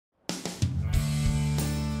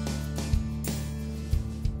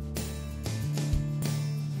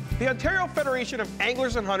The Ontario Federation of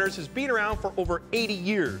Anglers and Hunters has been around for over 80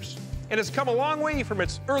 years and has come a long way from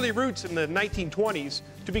its early roots in the 1920s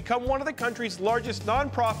to become one of the country's largest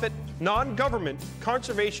non-profit, non-government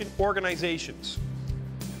conservation organizations.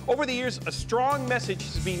 Over the years, a strong message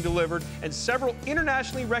is being delivered and several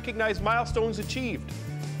internationally recognized milestones achieved.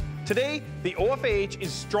 Today, the OFAH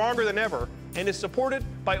is stronger than ever and is supported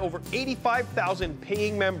by over 85,000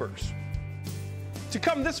 paying members. To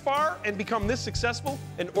come this far and become this successful,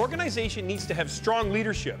 an organization needs to have strong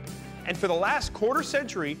leadership. And for the last quarter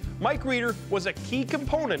century, Mike Reeder was a key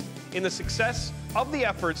component in the success of the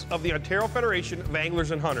efforts of the Ontario Federation of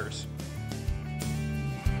Anglers and Hunters.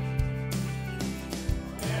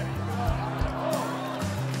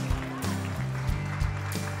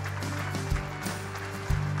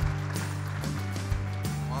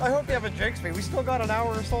 I hope you have a drink for me. We still got an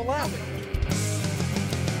hour or so left.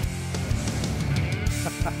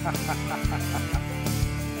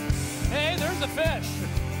 Hey, there's a fish.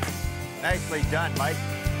 Nicely done, Mike.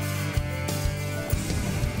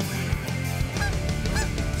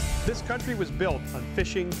 This country was built on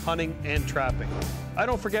fishing, hunting, and trapping. I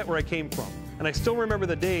don't forget where I came from, and I still remember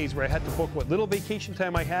the days where I had to book what little vacation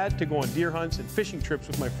time I had to go on deer hunts and fishing trips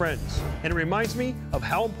with my friends. And it reminds me of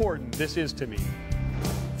how important this is to me.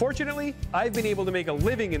 Fortunately, I've been able to make a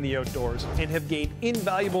living in the outdoors and have gained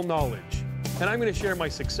invaluable knowledge. And I'm going to share my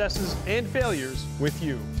successes and failures with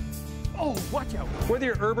you. Oh, watch out! Whether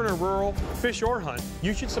you're urban or rural, fish or hunt,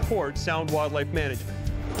 you should support sound wildlife management.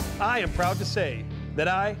 I am proud to say that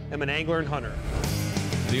I am an angler and hunter.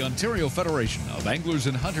 The Ontario Federation of Anglers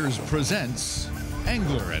and Hunters presents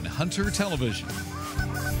Angler and Hunter Television.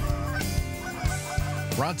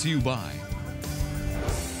 Brought to you by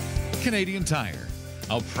Canadian Tire,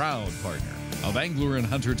 a proud partner of Angler and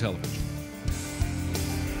Hunter Television.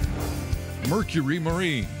 Mercury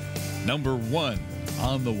Marine, #1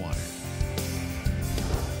 on the water.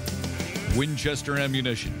 Winchester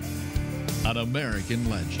Ammunition, an American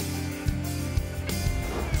legend.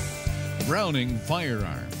 Browning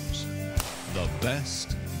Firearms, the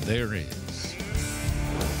best there is.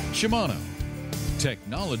 Shimano,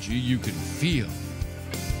 technology you can feel.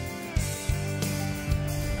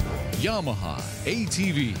 Yamaha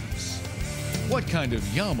ATVs, what kind of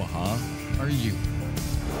Yamaha are you?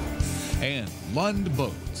 And Lund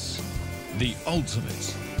Boats, the ultimate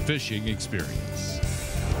fishing experience.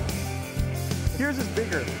 Yours is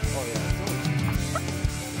bigger. Oh, yeah.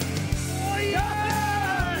 Oh,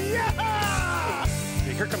 yeah! Yeah!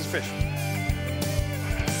 Okay, here comes fish.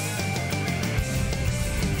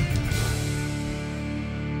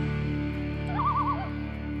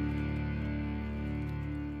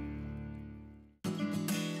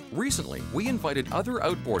 Recently, we invited other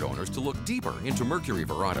outboard owners to look deeper into Mercury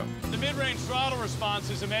Verado. The mid-range throttle response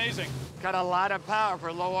is amazing. Got a lot of power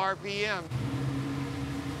for low RPM.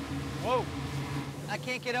 Whoa. I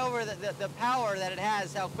can't get over the power that it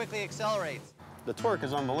has, how quickly it accelerates. The torque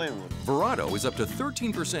is unbelievable. Verado is up to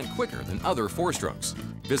 13% quicker than other four-strokes.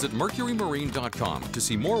 Visit mercurymarine.com to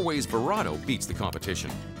see more ways Verado beats the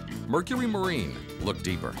competition. Mercury Marine, look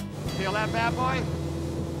deeper. Feel that bad boy?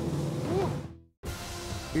 Woo.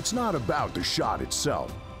 It's not about the shot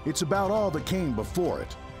itself. It's about all that came before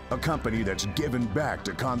it. A company that's given back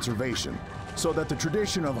to conservation so that the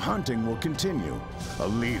tradition of hunting will continue. A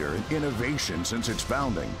leader in innovation since its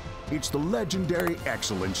founding. It's the legendary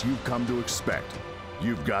excellence you've come to expect.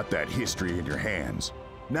 You've got that history in your hands.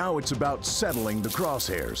 Now it's about settling the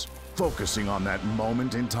crosshairs, focusing on that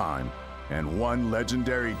moment in time, and one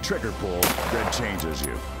legendary trigger pull that changes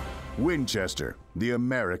you. Winchester, the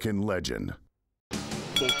American legend.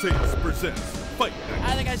 Voltaire presents Fight Night.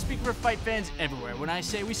 I think I speak for fight fans everywhere when I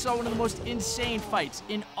say we saw one of the most insane fights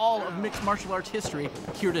in all of mixed martial arts history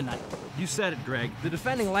here tonight. You said it, Greg. The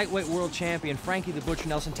defending lightweight world champion Frankie the Butcher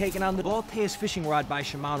Nelson taking on the Voltaire fishing rod by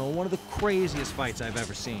Shimano in one of the craziest fights I've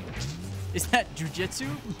ever seen. Is that jiu-jitsu?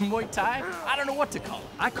 Muay Thai? I don't know what to call it.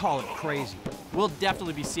 I call it crazy. We'll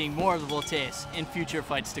definitely be seeing more of the Voltaires in future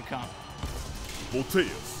fights to come.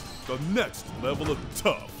 Voltaire's, the next level of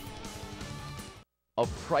tough. A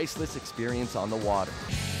priceless experience on the water.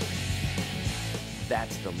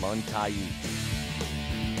 That's the Lund Tai.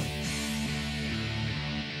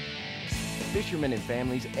 Fishermen and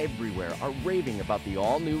families everywhere are raving about the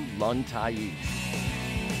all-new Lund Tai.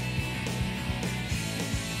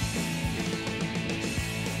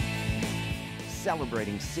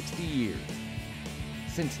 Celebrating 60 years.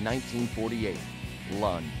 Since 1948,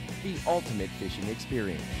 Lund, the ultimate fishing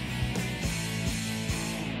experience.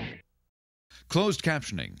 Closed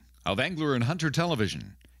captioning of Angler and Hunter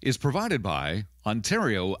Television is provided by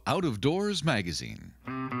Ontario Out of Doors Magazine.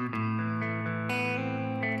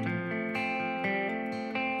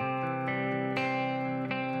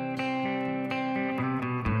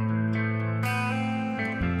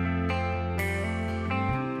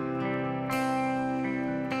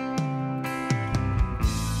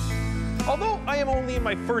 Although I am only in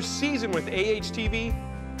my first season with AHTV,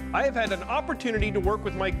 I have had an opportunity to work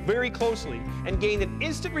with Mike very closely and gained an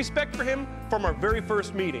instant respect for him from our very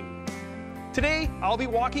first meeting. Today, I'll be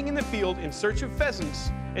walking in the field in search of pheasants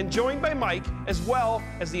and joined by Mike as well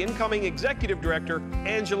as the incoming Executive Director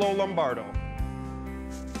Angelo Lombardo.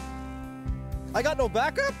 I got no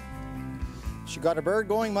backup? She got a bird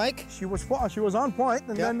going, Mike? She was on point,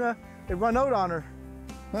 and then it run out on her.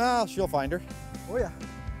 Well, she'll find her. Oh, yeah.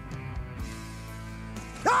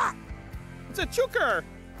 Ah! It's a chukar!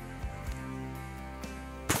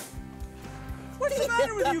 What's the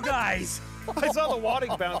matter with you guys? I saw the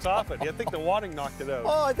wadding bounce off it. I think the wadding knocked it out.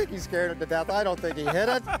 Oh, I think he scared it to death. I don't think he hit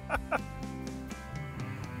it.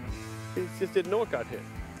 He just didn't know it got hit.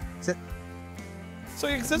 Sit. So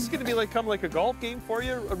is this going to be like a golf game for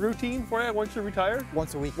you, a routine for you once you retire?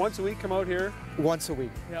 Once a week. Once a week, come out here? Once a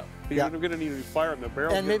week. Yeah. You're going to need to fire in the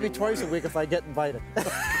barrel. And maybe twice a week if I get invited.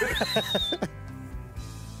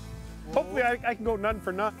 Hopefully I can go none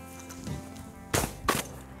for none.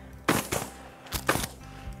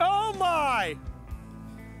 Oh my!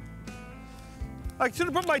 I should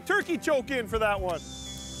have put my turkey choke in for that one.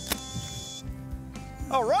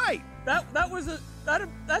 All right.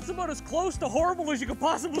 That's about as close to horrible as you could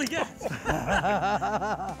possibly get.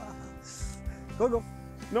 Go.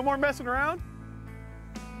 No more messing around?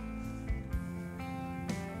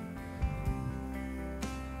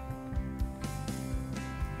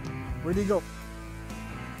 Where'd he go?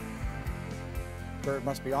 Bird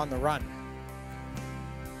must be on the run.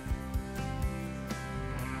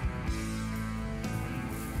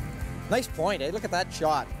 Nice point, eh? Look at that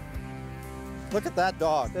shot. Look at that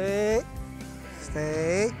dog.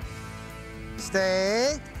 Stay.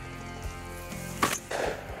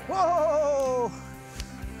 Whoa!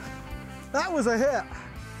 That was a hit.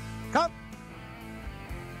 Come.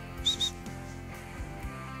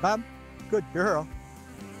 Good girl.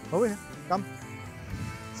 Over here. Come.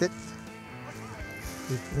 Sit.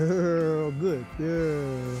 Good girl. Good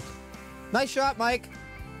girl. Nice shot, Mike.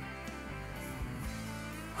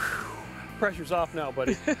 Pressure's off now,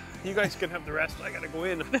 buddy. You guys can have the rest. I gotta go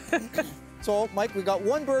in. So, Mike, we got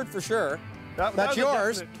one bird for sure. That's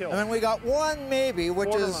yours. And then we got one maybe,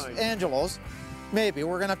 which is Angelo's. Maybe.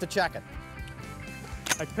 We're gonna have to check it.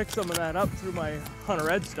 I picked some of that up through my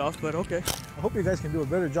Hunter Ed stuff, but okay. I hope you guys can do a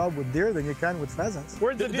better job with deer than you can with pheasants.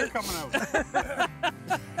 Where's the deer coming out?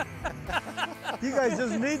 You guys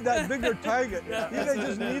just need that bigger target. You guys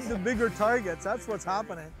just need the bigger targets. That's what's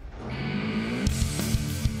happening.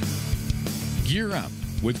 Gear up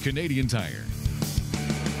with Canadian Tire.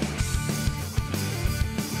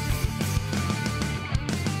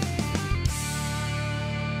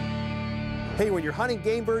 Hey, when you're hunting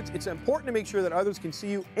game birds, it's important to make sure that others can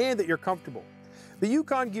see you and that you're comfortable. The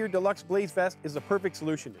Yukon Gear Deluxe Blaze Vest is the perfect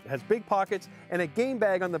solution. It has big pockets and a game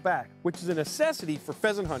bag on the back, which is a necessity for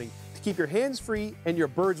pheasant hunting to keep your hands free and your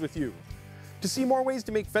birds with you. To see more ways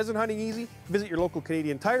to make pheasant hunting easy, visit your local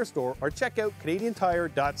Canadian Tire store or check out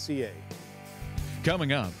canadiantire.ca.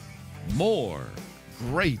 Coming up, more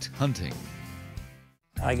great hunting.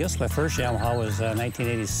 I guess my first Yamaha was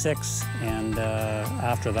 1986, and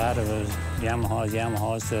after that it was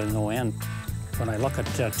Yamahas to no end. When I look at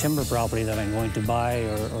timber property that I'm going to buy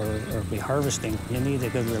or be harvesting, you need a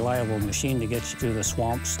good, reliable machine to get you through the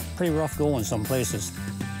swamps. Pretty rough going some places.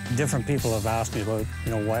 Different people have asked me about,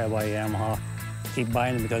 why I buy Yamaha. Keep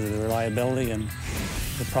buying them because of the reliability, and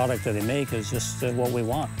the product that they make is just what we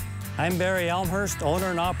want. I'm Barry Elmhurst,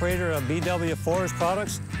 owner and operator of BW Forest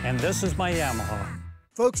Products, and this is my Yamaha.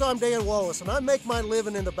 Folks, I'm Dan Wallace, and I make my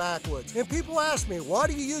living in the backwoods. And people ask me, why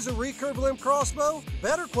do you use a recurve limb crossbow?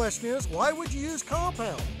 Better question is, why would you use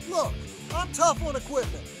compound? Look, I'm tough on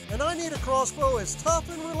equipment, and I need a crossbow as tough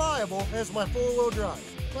and reliable as my four-wheel drive.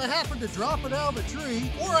 If I happen to drop it out of a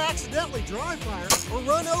tree, or accidentally dry fire, or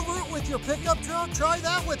run over it with your pickup truck, try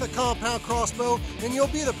that with a compound crossbow, and you'll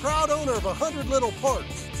be the proud owner of 100 little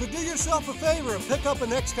parts. So do yourself a favor and pick up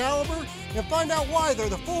an Excalibur, and find out why they're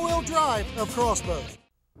the four-wheel drive of crossbows.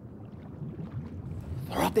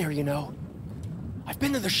 They're up there, I've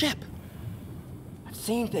been to the ship. I've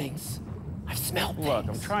seen things. I've smelled things. Look,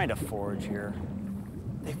 I'm trying to forage here.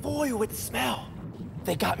 They fool you with smell.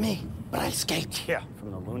 They got me, but I escaped. Yeah,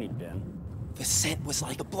 from the loony bin. The scent was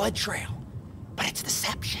like a blood trail, but it's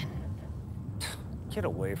deception. Get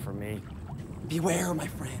away from me. Beware, my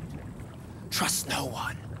friend. Trust no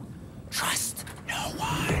one. Trust no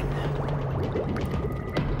one.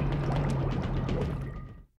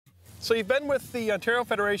 So you've been with the Ontario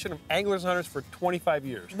Federation of Anglers and Hunters for 25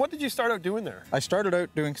 years. What did you start out doing there? I started out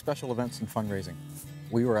doing special events and fundraising.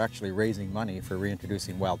 We were actually raising money for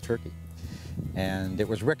reintroducing wild turkey. And it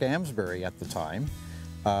was Rick Amsbury at the time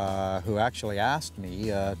who actually asked me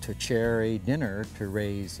to chair a dinner to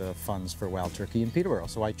raise funds for wild turkey in Peterborough.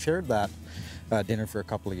 So I chaired that dinner for a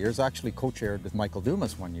couple of years, actually co-chaired with Michael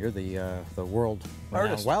Dumas one year, the world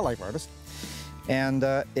wildlife artist. And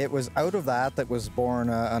it was out of that was born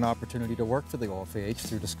an opportunity to work for the OFAH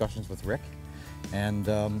through discussions with Rick. And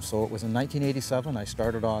so it was in 1987. I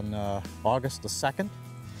started on August the 2nd,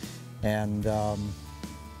 and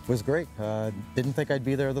it was great. Didn't think I'd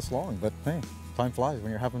be there this long, but hey, time flies when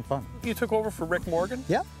you're having fun. You took over for Rick Morgan?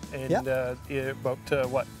 Yeah. And about,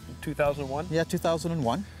 what, 2001? Yeah,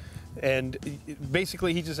 2001. And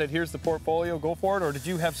basically he just said, here's the portfolio, go for it, or did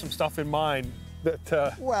you have some stuff in mind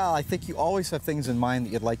that... Well, I think you always have things in mind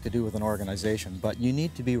that you'd like to do with an organization, but you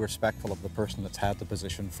need to be respectful of the person that's had the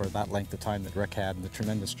position for that length of time that Rick had and the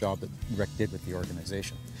tremendous job that Rick did with the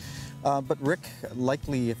organization. But Rick,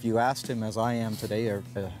 likely, if you asked him, as I am today, a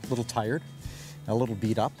little tired, a little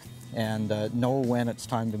beat up, and know when it's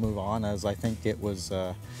time to move on, as I think it was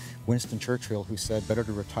Winston Churchill who said, better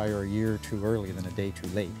to retire a year too early than a day too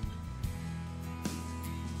late.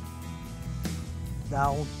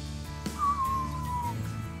 Down.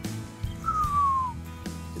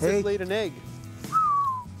 It just laid an egg.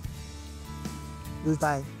 This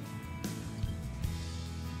time.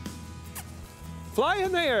 Fly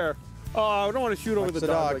in the air. Oh, I don't want to shoot over the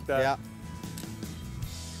dog like that. Yeah.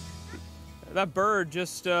 That bird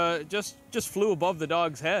just flew above the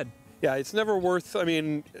dog's head. Yeah, it's never worth, I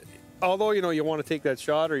mean, although, you know, you want to take that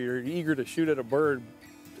shot or you're eager to shoot at a bird,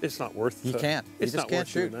 it's not worth it. You can't. You just can't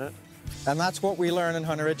shoot. That. And that's what we learn in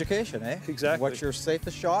hunter education, eh? Exactly. What's your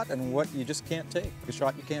safest shot and what you just can't take. The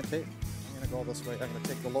shot you can't take. I'm going to go this way. I'm going to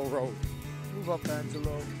take the low road. Move up,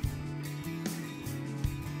 Angelo.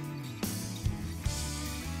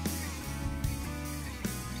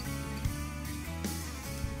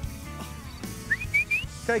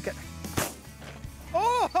 Take it.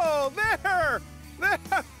 Oh, there! There!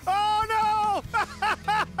 Oh, no!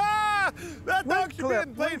 That dog should be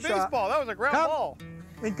playing baseball. That was a ground ball.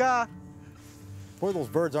 Inca. Boy, those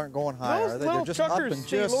birds aren't going high, those are they? They're just chuckers up and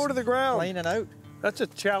stay just low to the ground. Planing out. That's a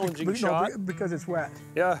challenging shot. No, because it's wet.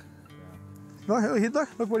 Yeah. No,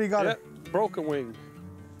 look what he got. Yeah, broken wing.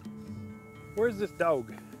 Where's this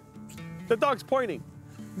dog? The dog's pointing.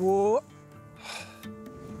 Whoa.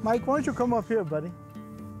 Mike, why don't you come up here, buddy?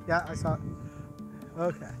 Yeah, I saw it.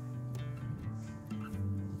 Okay.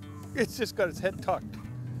 It's just got its head tucked.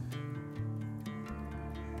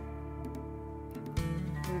 I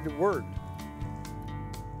need a word.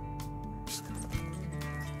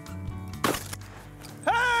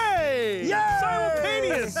 Hey! Yay!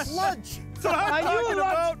 Simultaneous! Lunch! So I'm talking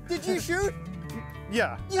about. Did you shoot?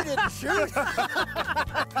 Yeah. You didn't shoot.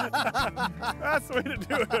 That's the way to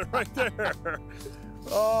do it right there.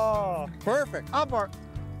 Oh. Perfect. Up, Art.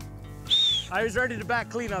 I was ready to back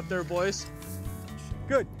clean up there, boys.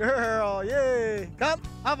 Good girl, yay. Come,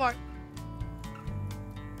 up, Art.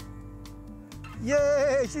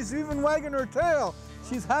 Yay, she's even wagging her tail.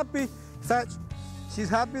 She's happy. She's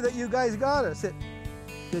happy that you guys got her. Sit.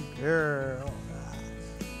 Good girl.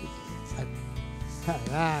 All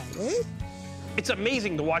right, eh? It's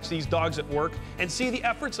amazing to watch these dogs at work and see the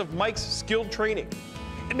efforts of Mike's skilled training.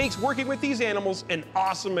 It makes working with these animals an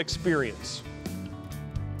awesome experience.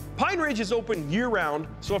 Pine Ridge is open year-round,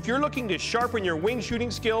 so if you're looking to sharpen your wing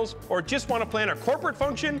shooting skills or just want to plan a corporate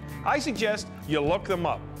function, I suggest you look them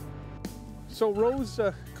up. So Rose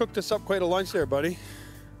cooked us up quite a lunch there, buddy.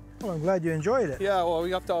 Well, I'm glad you enjoyed it. Yeah, well,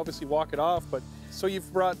 we have to obviously walk it off, but so you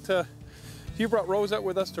brought Rose out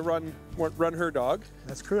with us to run her dog.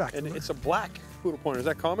 That's correct. And it's a black Pudel Pointer. Is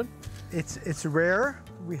that common? It's rare.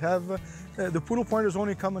 We have the Pudel Pointers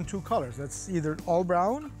only come in two colors. That's either all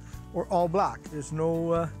brown or all black. There's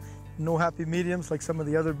no happy mediums like some of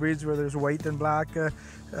the other breeds where there's white and black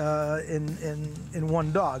in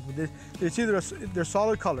one dog. It's either they're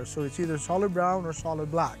solid colors, so it's either solid brown or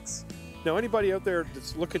solid blacks. Now, anybody out there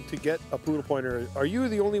that's looking to get a Pudel Pointer, are you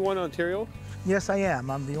the only one in Ontario? Yes, I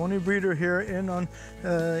am. I'm the only breeder here in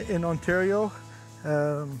Ontario.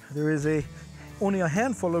 There is only a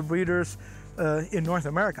handful of breeders in North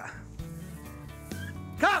America.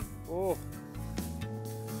 Come! Oh.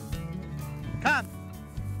 Come!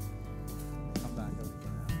 Come back.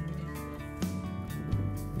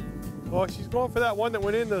 Oh, she's going for that one that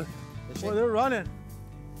went in the... Well, they're running.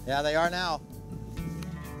 Yeah, they are now.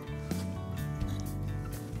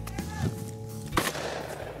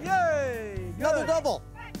 Yay! Another double.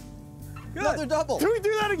 Good. Another double. Can we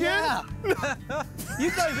do that again? Yeah.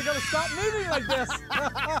 You guys are gonna stop moving like this.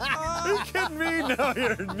 Are you kidding me? No,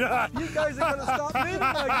 you're not. You guys are gonna stop moving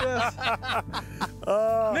like this.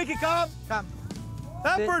 Mickey, come. Come.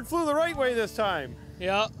 That bird flew the right way this time.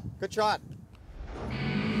 Yeah. Good shot.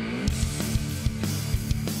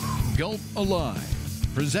 Gulp Alive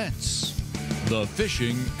presents The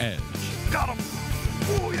Fishing Edge. Got him!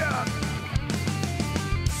 Oh, yeah!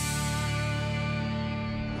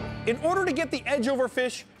 In order to get the edge over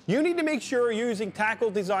fish, you need to make sure you're using tackle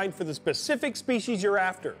designed for the specific species you're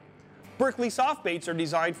after. Berkley soft baits are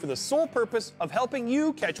designed for the sole purpose of helping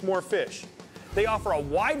you catch more fish. They offer a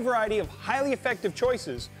wide variety of highly effective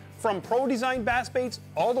choices, from pro-designed bass baits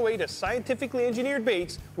all the way to scientifically engineered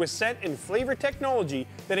baits with scent and flavor technology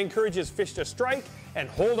that encourages fish to strike and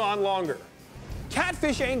hold on longer.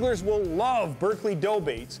 Catfish anglers will love Berkley dough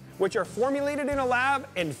baits, which are formulated in a lab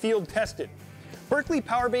and field tested. Berkley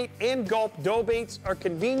Power Bait and Gulp dough baits are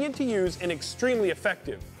convenient to use and extremely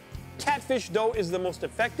effective. Catfish dough is the most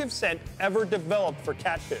effective scent ever developed for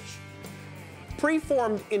catfish.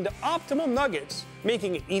 Pre-formed into optimal nuggets,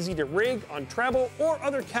 making it easy to rig on treble or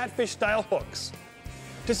other catfish-style hooks.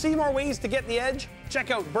 To see more ways to get the edge,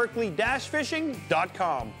 check out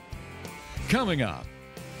berkley-fishing.com. Coming up,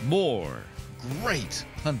 more great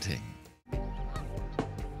hunting.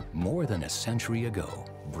 More than a century ago,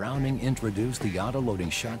 Browning introduced the auto-loading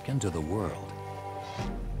shotgun to the world.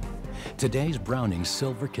 Today's Browning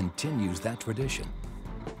Silver continues that tradition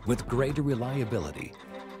with greater reliability,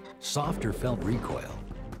 softer felt recoil,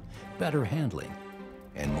 better handling,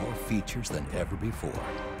 and more features than ever before.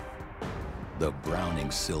 The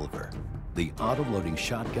Browning Silver, the auto-loading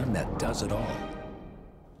shotgun that does it all.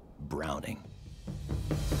 Browning,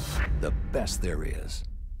 the best there is.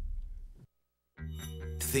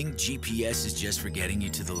 Think GPS is just for getting you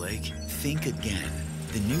to the lake? Think again.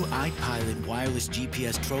 The new iPilot wireless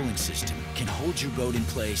GPS trolling system can hold your boat in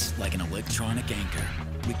place like an electronic anchor.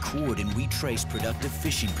 Record and retrace productive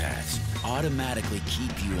fishing paths, automatically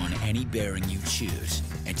keep you on any bearing you choose,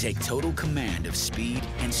 and take total command of speed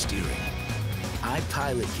and steering.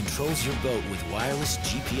 iPilot controls your boat with wireless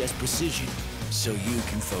GPS precision, so you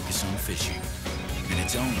can focus on fishing. And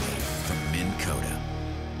it's only from Minn Kota.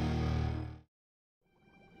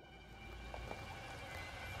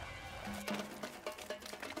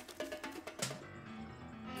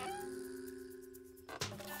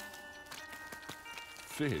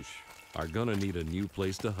 Fish are gonna need a new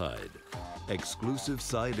place to hide. Exclusive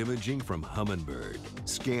side imaging from Humminbird.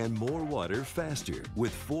 Scan more water faster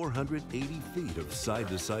with 480 feet of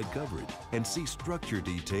side-to-side coverage and see structure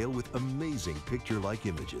detail with amazing picture-like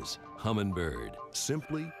images. Humminbird,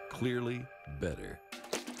 simply, clearly, better.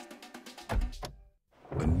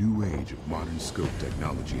 A new age of modern scope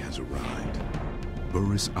technology has arrived.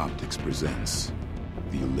 Burris Optics presents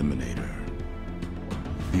the Eliminator.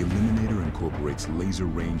 The Eliminator incorporates laser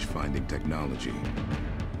range finding technology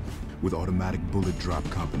with automatic bullet drop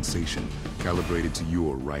compensation calibrated to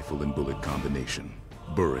your rifle and bullet combination.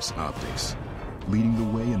 Burris Optics, leading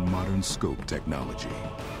the way in modern scope technology.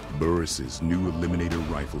 Burris's new Eliminator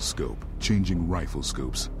rifle scope, changing rifle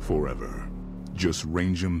scopes forever. Just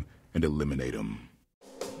range them and eliminate them.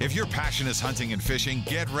 If your passion is hunting and fishing,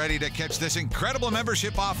 get ready to catch this incredible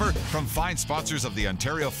membership offer from fine sponsors of the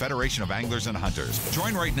Ontario Federation of Anglers and Hunters.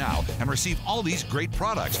 Join right now and receive all these great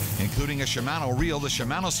products, including a Shimano reel, the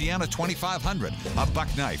Shimano Sienna 2500, a buck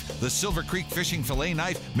knife, the Silver Creek Fishing Fillet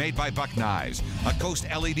Knife made by Buck Knives, a Coast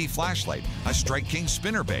LED flashlight, a Strike King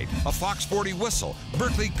spinnerbait, a Fox 40 whistle,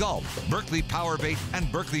 Berkley Gulp, Berkley Power Bait,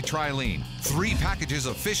 and Berkley Trilene. 3 packages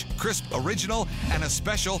of Fish Crisp Original and a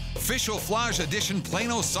special Fish Au Flage Edition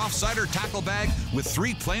Plano Soft Cider Tackle Bag with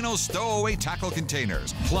 3 Plano Stowaway Tackle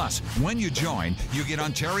Containers. Plus, when you join, you get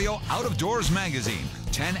Ontario Out of Doors Magazine,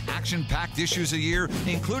 10 action-packed issues a year,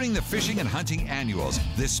 including the Fishing and Hunting Annuals.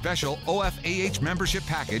 This special OFAH membership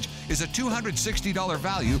package is a $260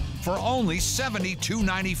 value for only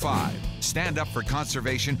 $72.95. Stand up for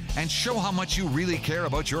conservation and show how much you really care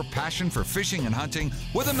about your passion for fishing and hunting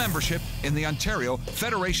with a membership in the Ontario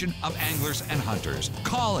Federation of Anglers and Hunters.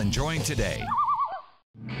 Call and join today.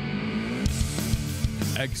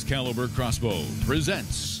 Excalibur Crossbow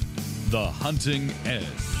presents The Hunting Edge.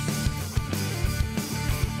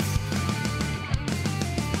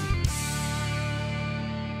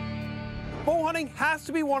 Bow hunting has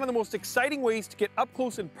to be one of the most exciting ways to get up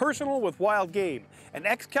close and personal with wild game, and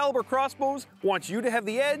Excalibur Crossbows wants you to have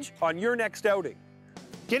the edge on your next outing.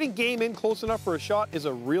 Getting game in close enough for a shot is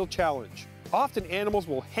a real challenge. Often animals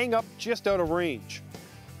will hang up just out of range.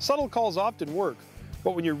 Subtle calls often work,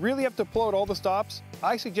 but when you really have to pull out all the stops,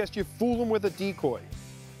 I suggest you fool them with a decoy.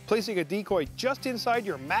 Placing a decoy just inside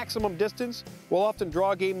your maximum distance will often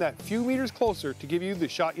draw game that few meters closer to give you the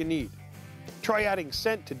shot you need. Try adding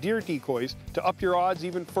scent to deer decoys to up your odds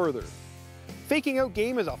even further. faking out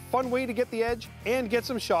game is a fun way to get the edge and get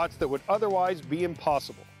some shots that would otherwise be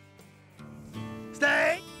impossible.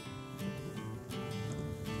 Stay!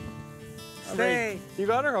 Stay! You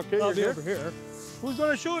got her? Okay, I'll you're be over here. Who's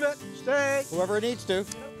gonna shoot it? Stay! Whoever needs to.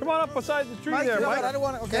 Come on up beside the tree Mike, there, no, Mike. I don't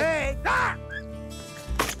want to. Okay. Stay! Ah!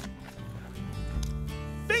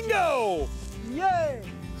 Bingo! Yay!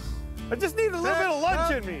 I just need a little bit of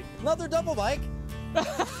lunch in me. Another double, Mike.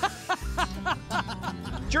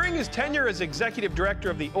 During his tenure as Executive Director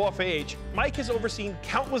of the OFAH, Mike has overseen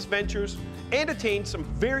countless ventures and attained some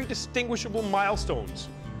very distinguishable milestones.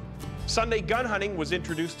 Sunday gun hunting was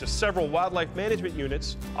introduced to several wildlife management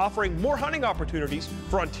units, offering more hunting opportunities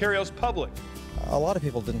for Ontario's public. A lot of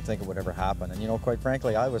people didn't think it would ever happen, and quite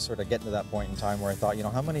frankly, I was sort of getting to that point in time where I thought,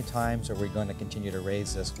 how many times are we going to continue to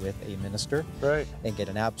raise this with a minister and get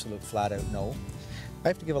an absolute flat-out no? I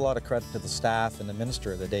have to give a lot of credit to the staff and the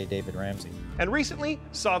minister of the day, David Ramsey. And recently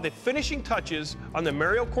saw the finishing touches on the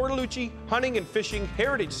Mario Cortellucci Hunting and Fishing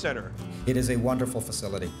Heritage Center. It is a wonderful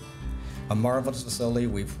facility. A marvelous facility.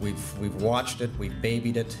 We've watched it, we've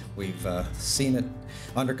babied it, we've seen it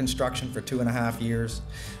under construction for 2.5 years.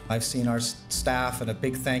 I've seen our staff, and a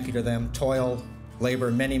big thank you to them, toil, labor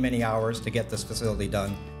many, many hours to get this facility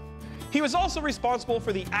done. He was also responsible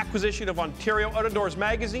for the acquisition of Ontario Out of Doors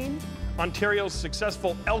magazine, Ontario's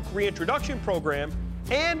successful elk reintroduction program,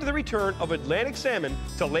 and the return of Atlantic salmon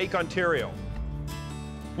to Lake Ontario.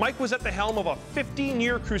 Mike was at the helm of a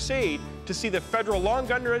 15-year crusade to see the federal long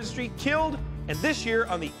gun registry killed, and this year,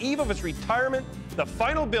 on the eve of its retirement, the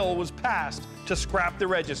final bill was passed to scrap the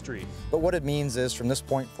registry. But what it means is, from this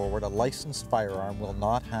point forward, a licensed firearm will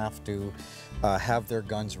not have to have their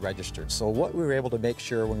guns registered. So what we were able to make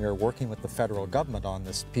sure when we were working with the federal government on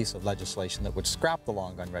this piece of legislation that would scrap the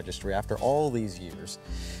long gun registry after all these years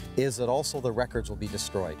is that also the records will be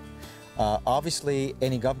destroyed. Obviously,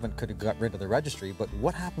 any government could have got rid of the registry, but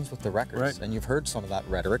what happens with the records? Right. And you've heard some of that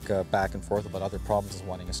rhetoric back and forth about other provinces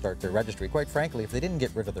wanting to start their registry. Quite frankly, if they didn't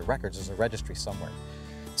get rid of the records, there's a registry somewhere.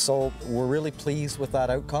 So we're really pleased with that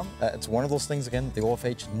outcome. It's one of those things, again, that the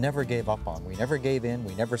OFH never gave up on. We never gave in.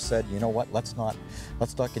 We never said, you know what, let's not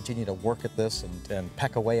continue to work at this and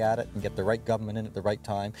peck away at it and get the right government in at the right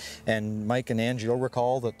time. And Mike and Angelo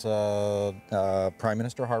recall that Prime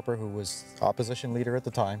Minister Harper, who was opposition leader at the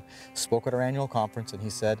time, spoke at our annual conference, and he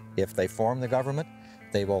said, if they form the government,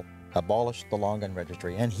 they will abolish the long gun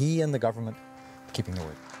registry. And he and the government keeping the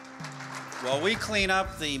word. While we clean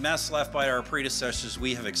up the mess left by our predecessors,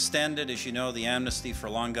 we have extended, as you know, the amnesty for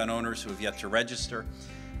long gun owners who have yet to register.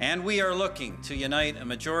 And we are looking to unite a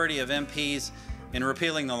majority of MPs in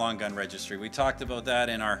repealing the long gun registry. We talked about that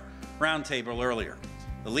in our roundtable earlier.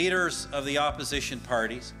 The leaders of the opposition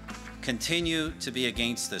parties continue to be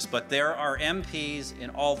against this, but there are MPs in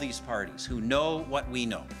all these parties who know what we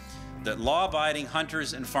know, that law-abiding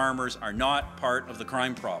hunters and farmers are not part of the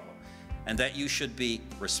crime problem, and that you should be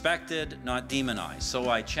respected, not demonized.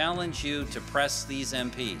 So I challenge you to press these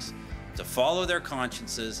MPs to follow their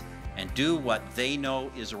consciences and do what they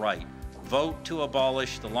know is right. Vote to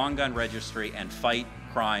abolish the long gun registry and fight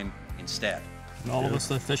crime instead. And all of us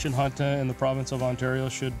that fish and hunt in the province of Ontario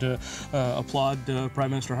should applaud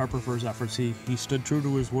Prime Minister Harper for his efforts. He stood true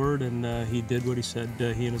to his word, and he did what he said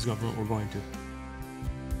he and his government were going to.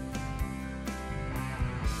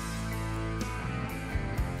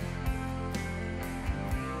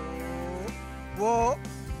 Whoa.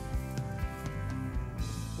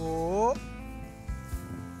 Whoa.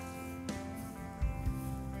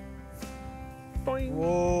 Boing.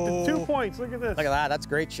 Whoa. 2 points, look at this. Look at that, that's a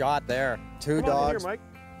great shot there. Two Come on in dogs, here, Mike.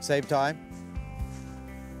 same time.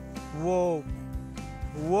 Whoa.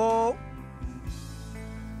 Whoa.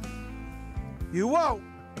 You whoa.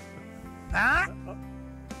 Ah.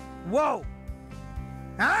 Whoa.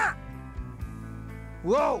 Ah.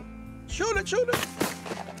 Whoa. Shoot it, shoot it.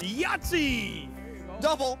 Yahtzee!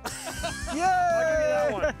 Double. Yay! I'll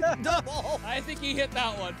give you that one. Double. I think he hit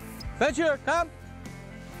that one. Venture, come.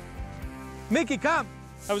 Mickey, come.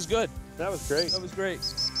 That was good. That was great. That was great.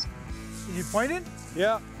 Did you point it?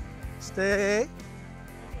 Yeah. Stay.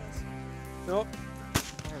 Nope.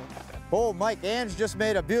 Oh, Mike, Ange just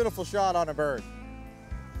made a beautiful shot on a bird.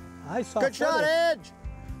 I saw Good shot, Ange.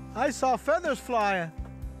 I saw feathers flying.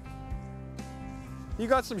 You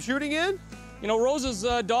got some shooting in? You know, Rose's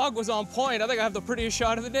dog was on point. I think I have the prettiest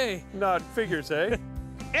shot of the day. No, it figures, eh?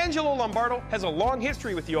 Angelo Lombardo has a long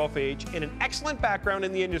history with the OFAH and an excellent background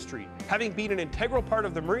in the industry, having been an integral part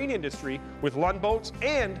of the marine industry with Lund Boats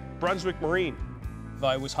and Brunswick Marine.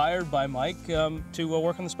 I was hired by Mike to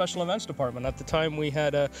work in the special events department. At the time, we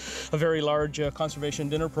had a very large conservation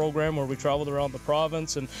dinner program where we traveled around the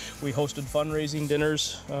province and we hosted fundraising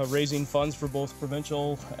dinners, raising funds for both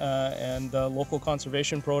provincial and local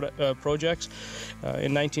conservation projects.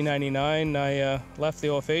 In 1999, I left the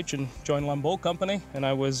OFH and joined Lombardo Company, and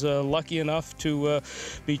I was lucky enough to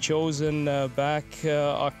be chosen back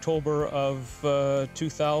October of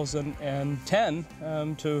 2010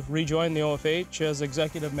 to rejoin the OFH as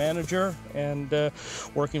executive manager, and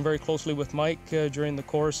working very closely with Mike during the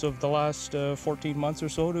course of the last 14 months or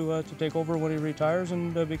so to take over when he retires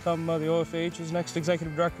and become the OFH's next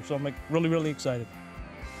executive director. So I'm really excited.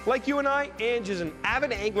 Like you and I, Ange is an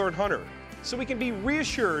avid angler and hunter, so we can be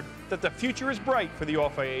reassured that the future is bright for the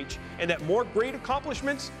OFAH and that more great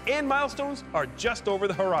accomplishments and milestones are just over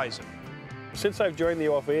the horizon. Since I've joined the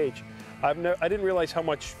OFAH, I didn't realize how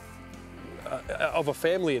much of a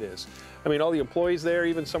family it is. I mean, all the employees there,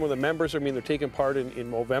 even some of the members, I mean, they're taking part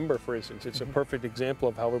in Movember, for instance. It's a perfect example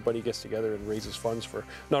of how everybody gets together and raises funds for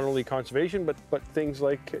not only conservation, but things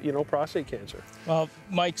like, you know, prostate cancer. Well,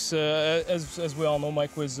 Mike's, as we all know,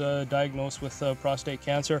 Mike was diagnosed with prostate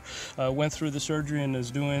cancer, went through the surgery and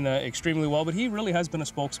is doing extremely well, but he really has been a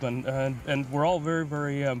spokesman, and we're all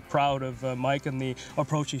very proud of Mike and the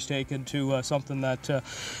approach he's taken to something that,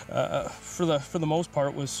 for the most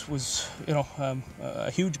part, was you know,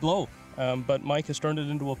 a huge blow. But Mike has turned it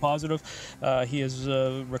into a positive. He has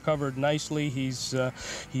recovered nicely. He's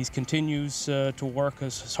continues to work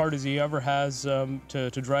as hard as he ever has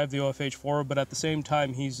to drive the OFH forward, but at the same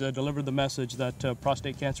time, he's delivered the message that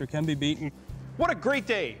prostate cancer can be beaten. What a great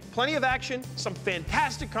day. Plenty of action, some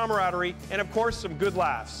fantastic camaraderie, and of course, some good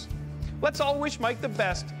laughs. Let's all wish Mike the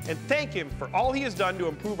best and thank him for all he has done to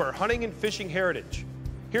improve our hunting and fishing heritage.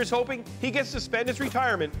 Here's hoping he gets to spend his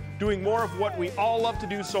retirement doing more of what we all love to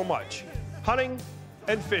do so much, hunting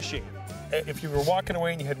and fishing. If you were walking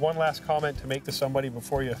away and you had one last comment to make to somebody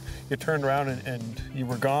before you turned around and you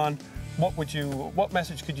were gone, what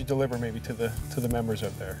message could you deliver maybe to the members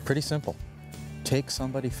out there? Pretty simple. Take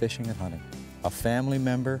somebody fishing and hunting. A family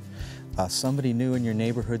member, somebody new in your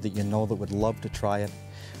neighborhood that you know that would love to try it.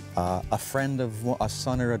 A friend of a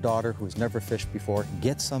son or a daughter who's never fished before,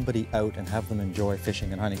 get somebody out and have them enjoy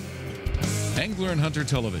fishing and hunting. Angler and Hunter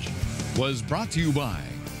Television was brought to you by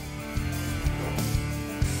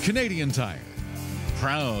Canadian Tire,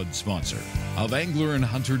 proud sponsor of Angler and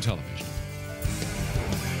Hunter Television.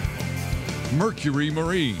 Mercury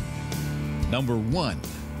Marine, #1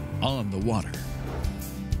 on the water.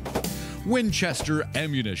 Winchester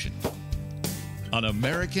Ammunition, an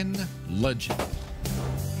American legend.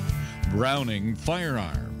 Browning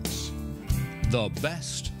Firearms, the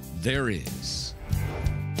best there is.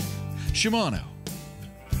 Shimano,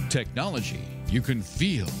 technology you can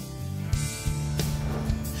feel.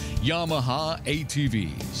 Yamaha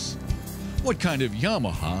ATVs, what kind of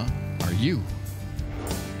Yamaha are you?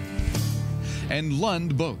 And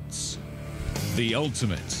Lund Boats, the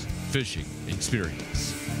ultimate fishing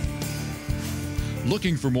experience.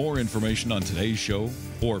 Looking for more information on today's show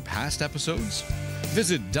or past episodes?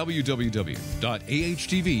 Visit www.ahtv.com.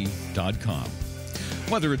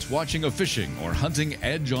 Whether it's watching a fishing or hunting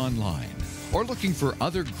edge online, or looking for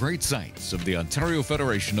other great sites of the Ontario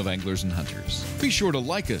Federation of Anglers and Hunters, be sure to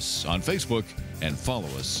like us on Facebook and follow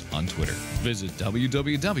us on Twitter. Visit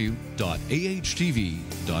www.ahtv.com.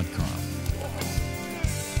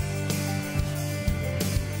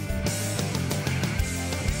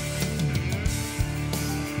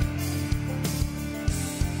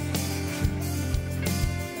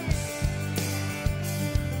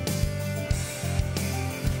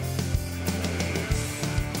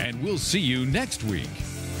 We'll see you next week.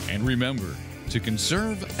 And remember to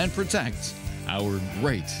conserve and protect our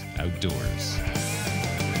great outdoors.